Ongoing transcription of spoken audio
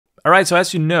Alright, so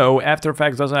as you know, After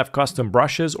Effects doesn't have custom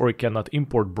brushes or it cannot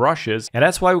import brushes, and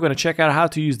that's why we're going to check out how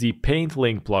to use the Paint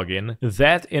Link plugin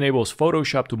that enables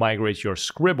Photoshop to migrate your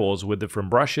scribbles with different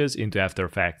brushes into After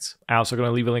Effects. I'm also going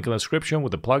to leave a link in the description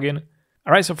with the plugin.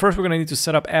 Alright, so first we're going to need to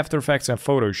set up After Effects and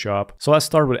Photoshop. So let's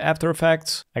start with After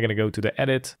Effects. I'm going to go to the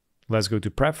Edit, let's go to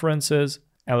Preferences,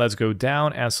 and let's go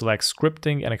down and select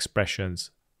Scripting and Expressions.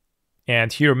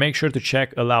 And here make sure to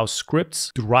check Allow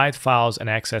Scripts to write files and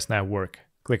access network.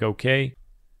 Click OK.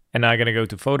 And now I'm going to go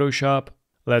to Photoshop.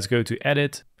 Let's go to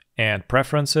Edit and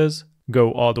Preferences.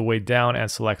 Go all the way down and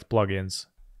select Plugins.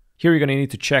 Here you're going to need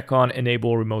to check on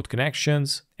Enable Remote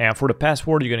Connections. And for the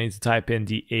password, you're going to need to type in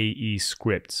the AE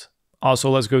scripts. Also,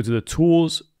 let's go to the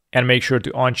Tools and make sure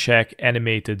to uncheck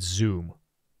Animated Zoom.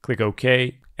 Click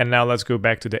OK. And now let's go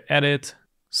back to the Edit.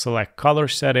 Select Color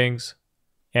Settings.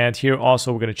 And here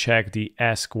also we're going to check the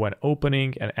Ask When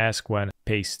Opening and Ask When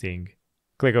Pasting.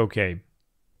 Click OK.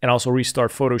 And also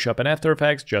restart Photoshop and After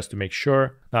Effects just to make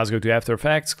sure. Now let's go to After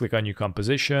Effects, click on New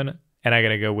Composition, and I'm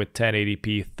going to go with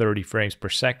 1080p 30 frames per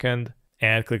second,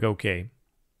 and click OK.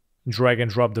 Drag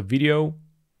and drop the video,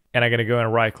 and I'm going to go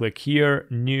and right click here,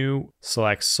 New,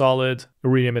 select Solid,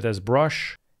 rename it as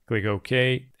Brush, click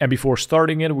OK. And before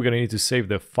starting it, we're going to need to save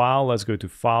the file. Let's go to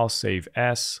File, Save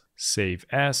As,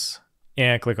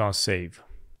 and click on Save.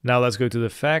 Now let's go to the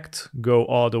Effect, go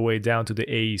all the way down to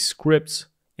the AE scripts,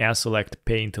 and select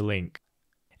Paint Link.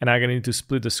 And I'm going to need to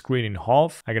split the screen in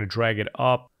half. I'm going to drag it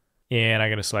up and I'm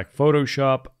going to select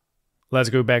Photoshop. Let's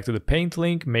go back to the Paint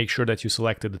Link. Make sure that you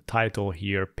selected the title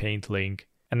here, Paint Link.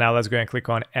 And now let's go and click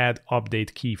on Add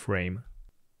Update Keyframe.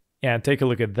 And take a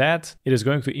look at that. It is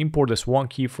going to import this one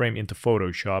keyframe into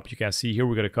Photoshop. You can see here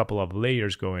we got a couple of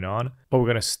layers going on, but we're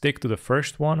going to stick to the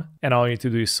first one. And all you need to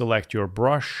do is select your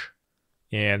brush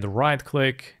and right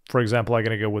click. For example, I'm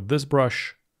going to go with this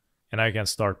brush. And I can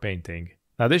start painting.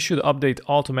 Now this should update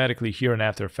automatically here in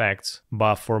After Effects,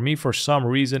 but for me for some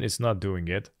reason it's not doing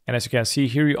it. And as you can see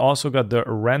here, you also got the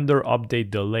render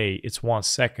update delay, it's 1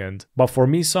 second, but for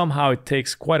me somehow it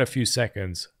takes quite a few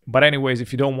seconds. But anyways,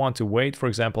 if you don't want to wait, for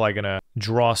example, I'm gonna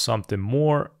draw something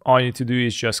more, all you need to do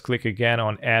is just click again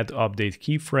on Add Update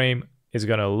Keyframe, it's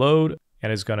gonna load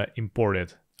and it's gonna import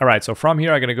it. Alright, so from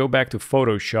here I'm going to go back to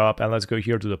Photoshop and let's go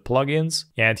here to the plugins.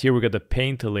 And here we got the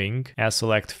Paint Link and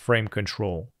select Frame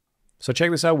Control. So check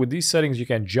this out, with these settings you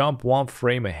can jump 1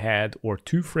 frame ahead or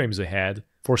 2 frames ahead.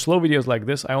 For slow videos like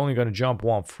this, I'm only going to jump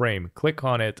 1 frame. Click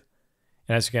on it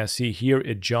and as you can see here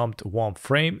it jumped 1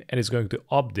 frame and it's going to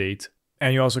update.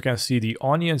 And you also can see the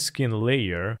onion skin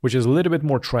layer, which is a little bit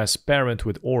more transparent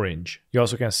with orange. You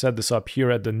also can set this up here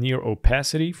at the near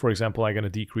opacity. For example, I'm going to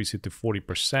decrease it to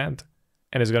 40%.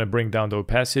 And it's going to bring down the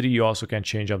opacity. You also can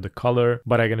change up the color,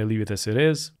 but I'm going to leave it as it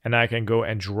is. And I can go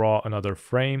and draw another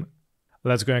frame.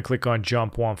 Let's go and click on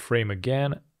jump 1 frame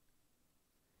again.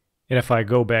 And if I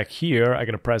go back here, I'm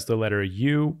going to press the letter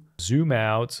U, zoom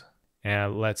out,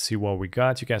 and let's see what we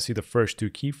got. You can see the first 2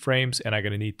 keyframes, and I'm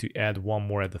going to need to add 1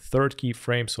 more at the 3rd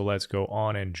keyframe. So let's go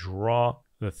on and draw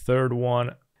the 3rd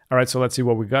one. All right, so let's see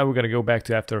what we got. We're going to go back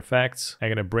to After Effects. I'm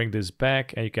going to bring this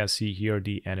back, and you can see here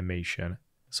the animation.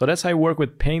 So that's how you work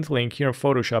with Paint Link here in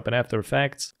Photoshop and After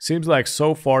Effects. Seems like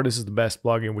so far this is the best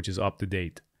plugin which is up to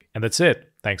date. And that's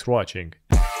it. Thanks for watching.